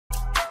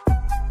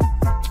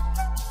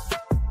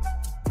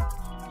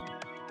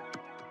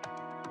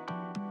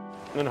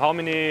And how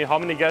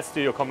many guests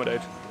do you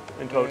accommodate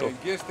in total?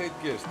 8 guests.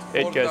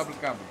 8 4 guests. double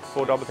cabins.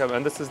 4 double cabin.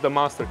 And this is the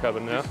master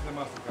cabin, yeah? This is the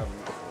master cabin.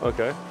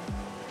 Okay.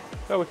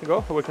 Yeah, we can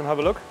go. We can have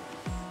a look.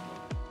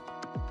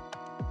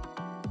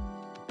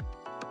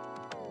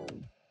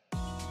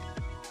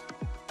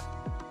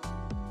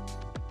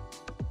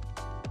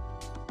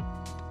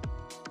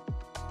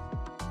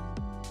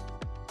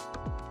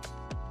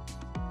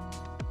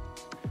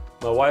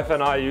 My wife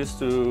and I used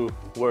to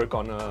work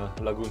on a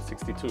Lagoon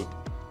 62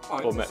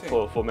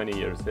 for many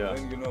years. Yeah,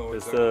 Then you know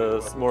it's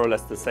exactly more or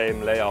less the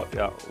same layout.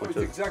 Yeah, it's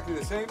exactly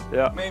the same.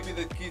 Yeah. Maybe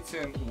the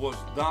kitchen was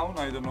down.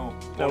 I don't know.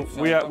 No,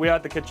 we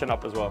had the kitchen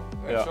up as well.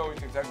 Yeah. So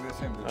it's exactly the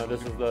same.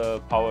 This is the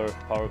power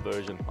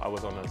version. I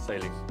was on a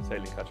sailing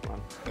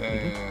catamaran.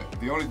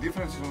 The only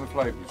difference is on the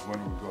fly bridge when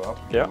we go up.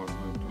 Yeah. We're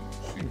going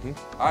to see.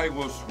 I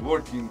was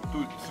working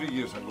 2-3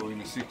 years ago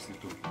in a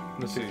 62.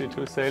 The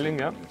 62 sailing,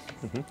 yeah.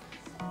 Yes.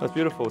 That's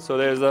beautiful. So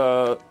there's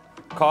a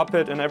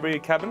carpet in every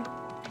cabin?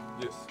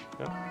 Yes.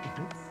 Yeah.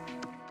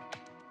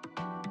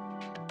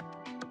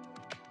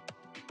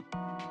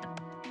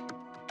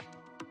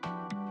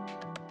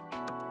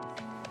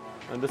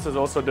 And this is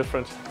also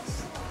different.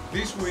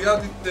 This we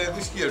added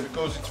this year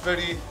because it's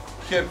very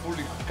helpful.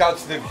 It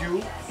cuts the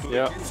view to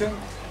the kitchen,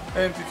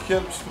 and it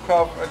helps to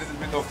have a little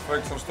bit of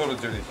extra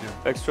storage area here.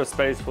 Extra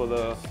space for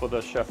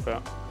the chef, yeah.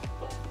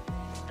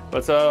 But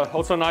it's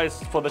also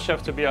nice for the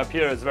chef to be up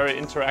here. It's very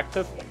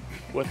interactive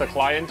with the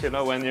client. You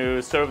know, when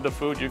you serve the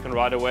food, you can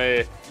right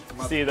away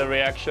see the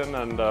reaction,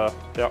 and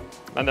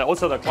and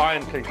also the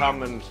client can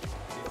come and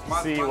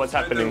see what's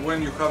happening.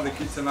 When you have the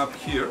kitchen up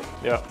here,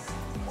 yeah.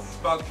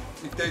 But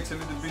it takes a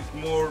little bit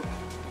more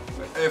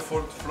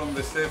effort from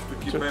the chef to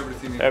keep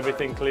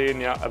everything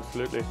clean. Yeah,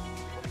 absolutely.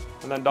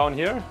 And then down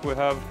here we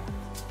have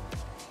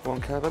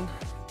one cabin.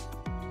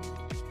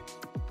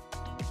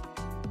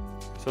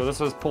 So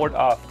this is port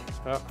aft.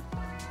 Yeah.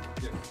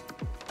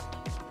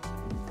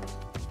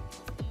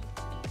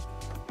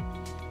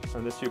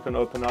 And this you can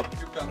open up.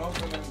 You can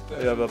open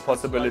and you have a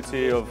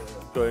possibility of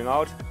going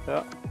out.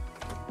 Yeah.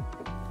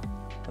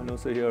 And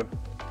also here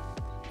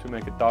to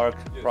make it dark,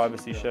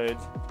 privacy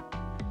shades.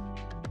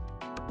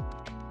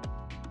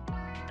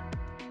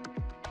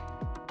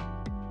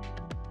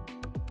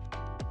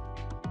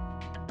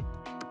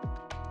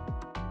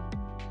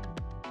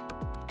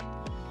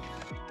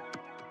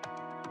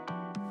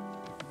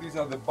 These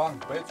are the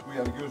bunk beds we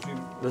are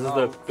using. This is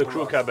the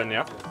crew cabin,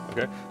 yeah?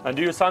 Okay. And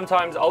do you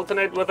sometimes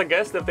alternate with a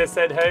guest if they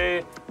said,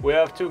 hey, we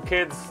have 2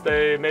 kids,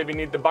 they maybe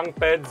need the bunk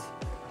beds?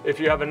 If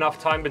you have enough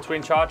time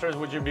between charters,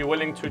 would you be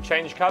willing to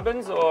change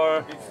cabins,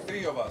 or? It's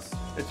 3 of us.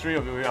 It's 3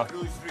 of you, yeah.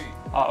 Crew is 3.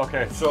 Ah,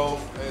 okay. So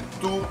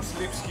 2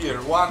 sleeps here.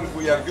 One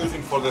we are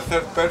using for the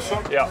 3rd person.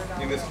 Yeah.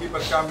 In the skipper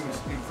cabin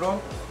in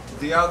front.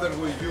 The other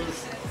we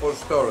use for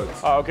storage.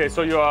 Ah, okay.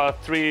 So you are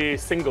 3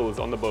 singles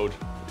on the boat.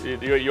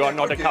 You are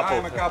not a couple.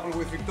 I'm a couple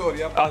with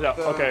Victoria. But, yeah,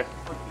 okay.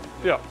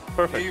 Yeah,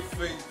 perfect.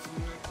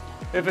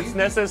 If it's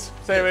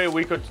necessary,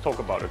 we could talk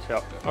about it.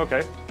 Yeah.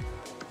 Okay.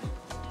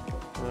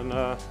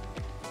 And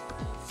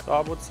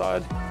starboard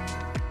side.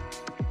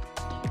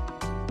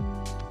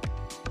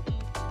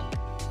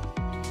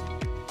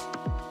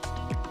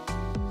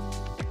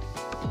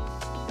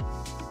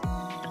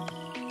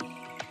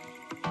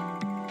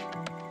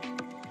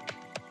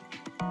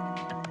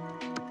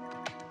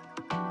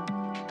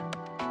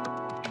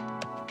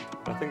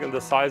 I think in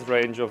the size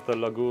range of the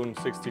Lagoon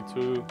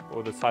 62,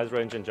 or the size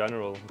range in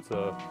general, it's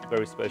a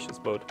very spacious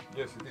boat.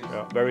 Yes, it is.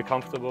 Yeah, very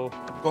comfortable.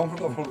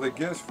 Comfortable for the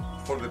guests,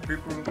 for the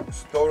people,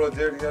 storage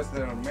areas,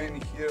 there are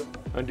many here.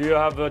 And do you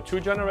have 2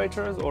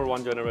 generators or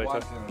 1 generator?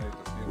 1 generator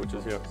here. Which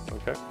is here,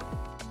 okay.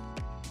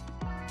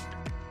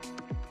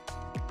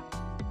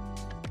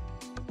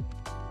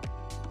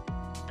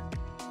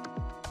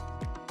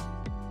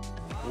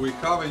 We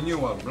have a new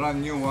one,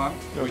 brand new one,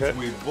 which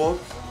we bought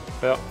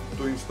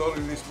to install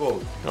in this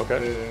boat. Okay.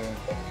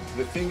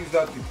 The thing is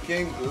that it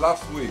came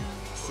last week,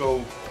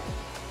 so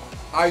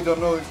I don't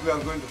know if we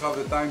are going to have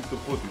the time to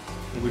put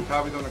it. We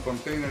have it on a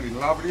container in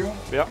Lavrio,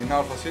 in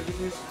our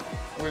facilities.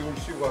 We will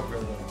see what we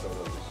are going to do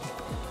about this.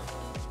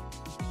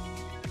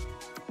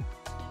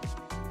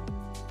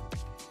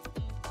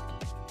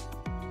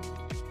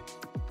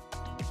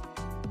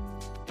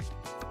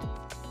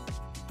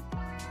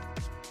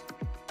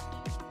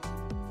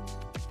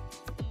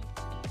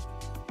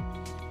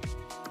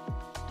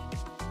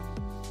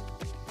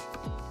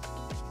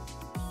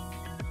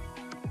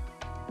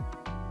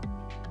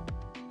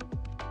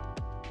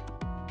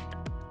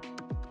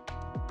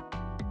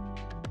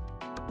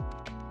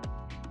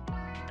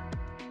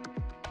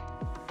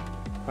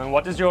 And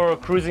what is your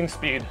cruising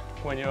speed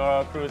when you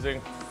are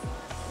cruising?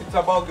 It's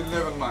about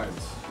 11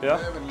 miles. Yeah?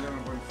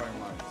 11.5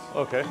 miles.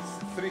 Okay.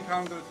 It's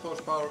 300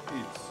 horsepower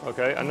each.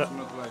 Okay,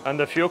 and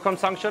the fuel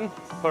consumption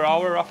per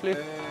hour roughly?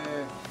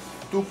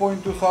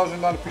 2.2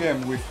 thousand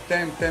RPM with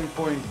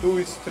 10.2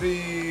 is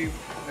 3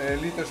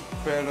 liters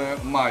per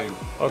mile.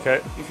 Okay.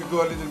 If you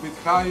go a little bit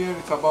higher,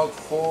 it's about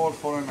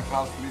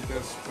 4.5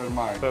 liters per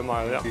mile. Per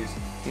mile, yeah.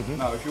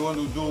 Now, if you want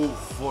to do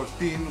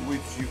 14,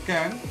 which you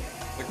can,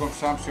 the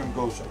consumption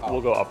goes up.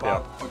 Will go up,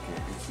 yeah.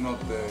 Okay, it's not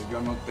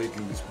you're not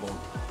taking this boat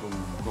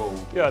to go.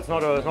 Yeah, it's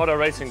not a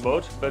racing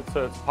boat, but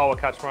it's power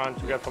catamaran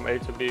to get from A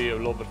to B a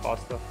little bit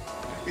faster.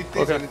 It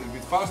is a little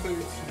bit faster.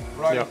 It's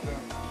right. Yeah.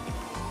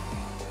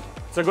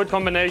 It's a good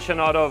combination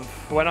out of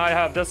when I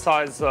have this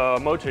size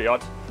motor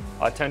yacht,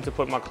 I tend to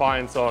put my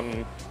clients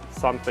on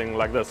something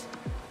like this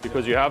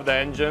because you have the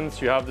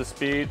engines, you have the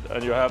speed,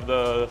 and you have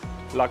the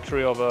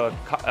luxury of a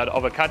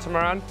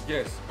catamaran.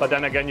 Yes. But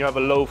then again, you have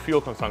a low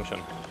fuel consumption.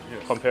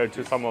 Yes. Compared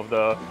to some of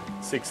the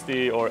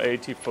 60 or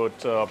 80 foot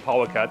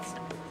power cats,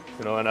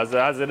 you know, and as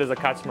it is a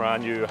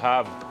catamaran, you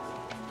have,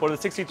 for the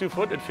 62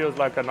 foot, it feels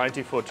like a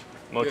 90 foot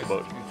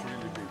motorboat. Yes, it's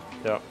really big.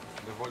 Yeah.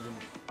 The volume.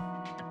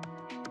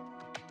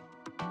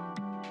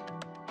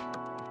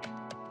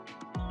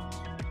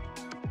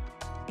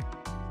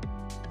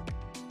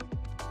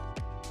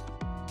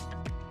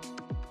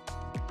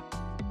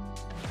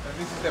 And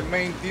this is the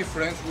main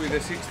difference with the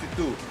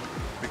 62.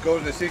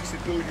 Because the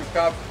 62 you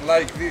have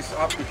like this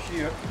up to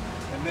here,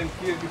 and then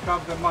here you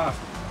have the mast,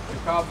 you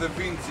have the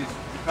vinches,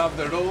 you have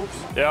the ropes,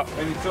 Yeah.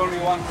 and it's only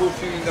one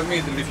cushion in the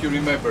middle, if you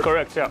remember.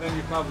 Correct, yeah. And then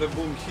you have the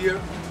boom here,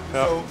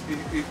 Yeah. so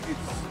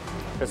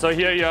it's... So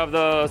here you have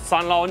the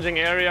sun lounging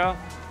area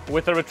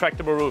with a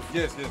retractable roof.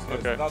 Yes, yes, yes,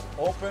 Okay. that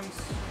opens.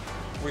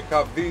 We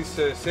have this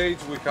sage,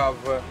 we have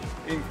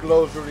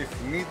enclosure if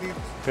needed.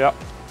 Yeah.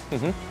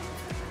 It's a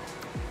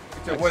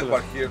Excellent. wet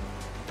bar here.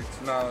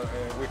 It's now,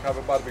 we have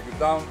a barbecue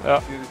down,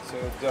 Yeah. here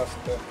it's just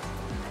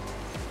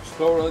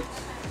storage.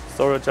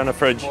 Storage and a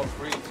fridge. Small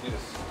fridge,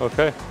 yes.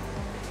 Okay.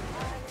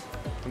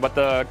 But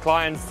the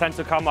clients tend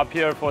to come up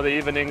here for the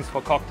evenings,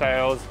 for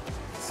cocktails,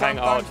 hang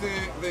out.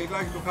 Sometimes they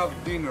like to have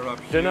dinner up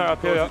here. Dinner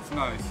up here, because yeah. It's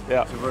nice.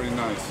 Yeah. It's very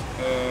nice.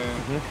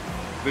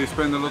 They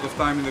spend a lot of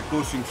time in the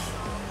cushions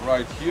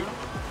right here,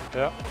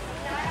 Yeah.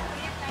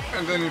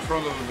 and then in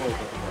front of the boat.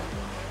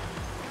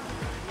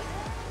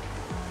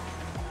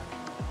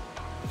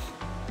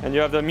 And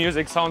you have the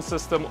music sound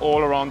system all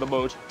around the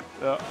boat.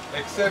 Yeah.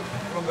 Except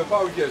from the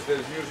bow, yes,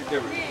 there's music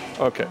everywhere.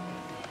 Okay.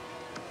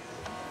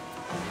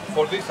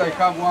 For this, I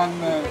have one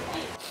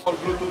small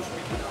Bluetooth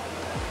speaker.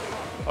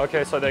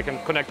 Okay, so they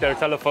can connect their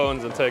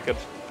telephones and take it.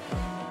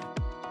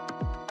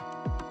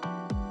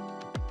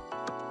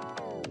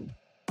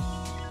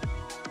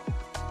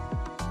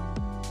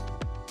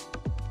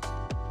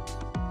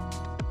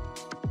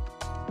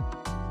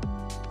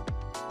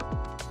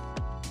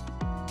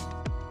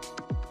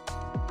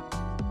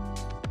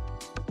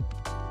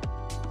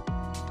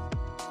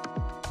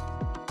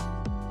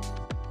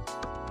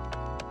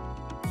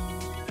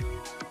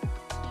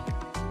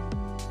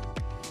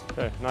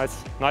 Okay,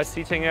 nice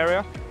seating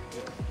area.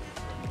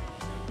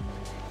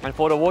 And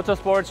for the water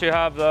sports, you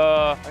have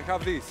the... I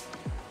have this.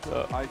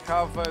 I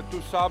have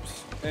 2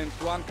 subs and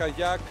 1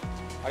 kayak.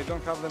 I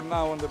don't have them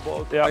now on the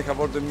boat. Yeah. I have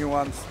all the new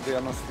ones. They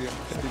are not still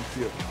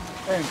here.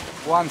 And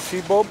 1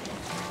 sea bob,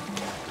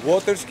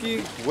 water ski,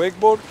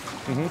 wakeboard,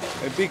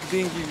 a big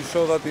dinghy. You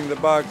saw that in the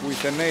back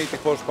with an 80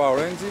 horsepower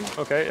engine.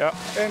 Okay, yeah.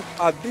 And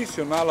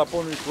additional,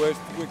 upon request,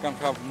 we can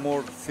have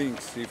more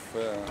things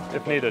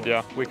If needed,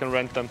 yeah. We can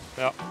rent them,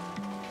 yeah.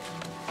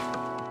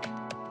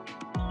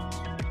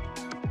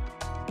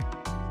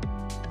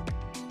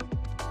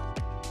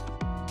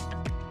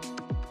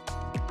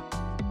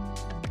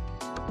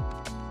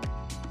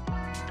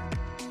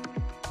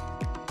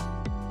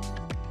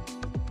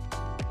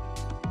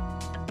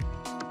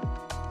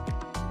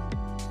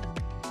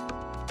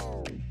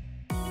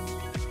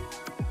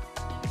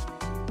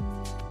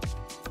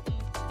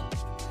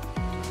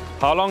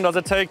 How long does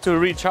it take to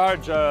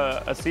recharge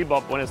a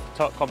C-Bob when it's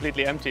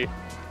completely empty?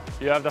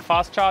 You have the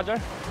fast charger?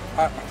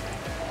 I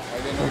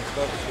don't know if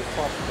that's the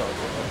fast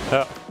charger.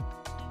 Yeah.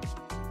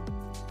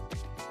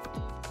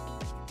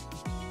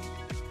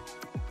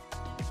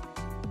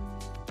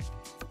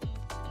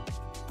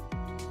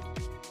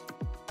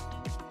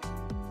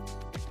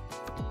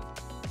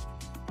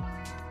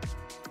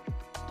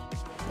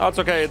 That's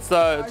okay.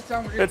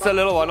 It's a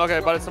little one.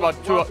 Okay, but it's about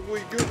 2. What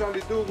we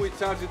usually do, we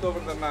charge it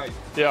over the night.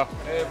 Yeah.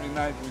 Every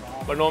night we.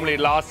 But normally it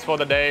lasts for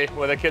the day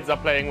where the kids are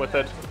playing with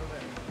it.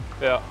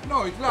 Yeah.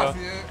 No, it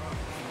lasts.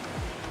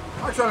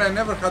 Actually, I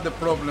never had a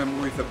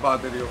problem with the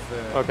battery of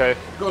the. Okay.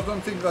 Because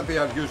don't think that they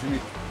are using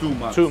it too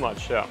much. Too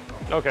much, yeah.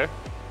 Okay.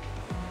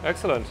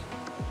 Excellent.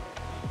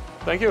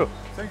 Thank you.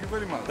 Thank you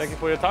very much. Thank you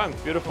for your time.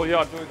 Beautiful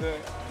yacht.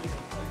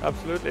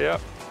 Absolutely, yeah.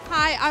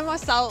 Hi, I'm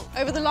Marcel.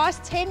 Over the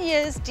last 10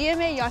 years,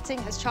 DMA Yachting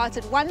has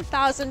chartered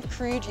 1,000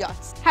 crude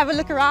yachts. Have a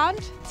look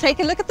around, take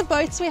a look at the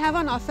boats we have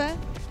on offer,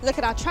 look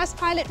at our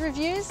Trustpilot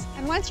reviews,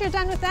 and once you're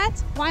done with that,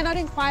 why not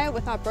inquire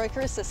with our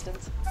broker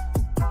assistant?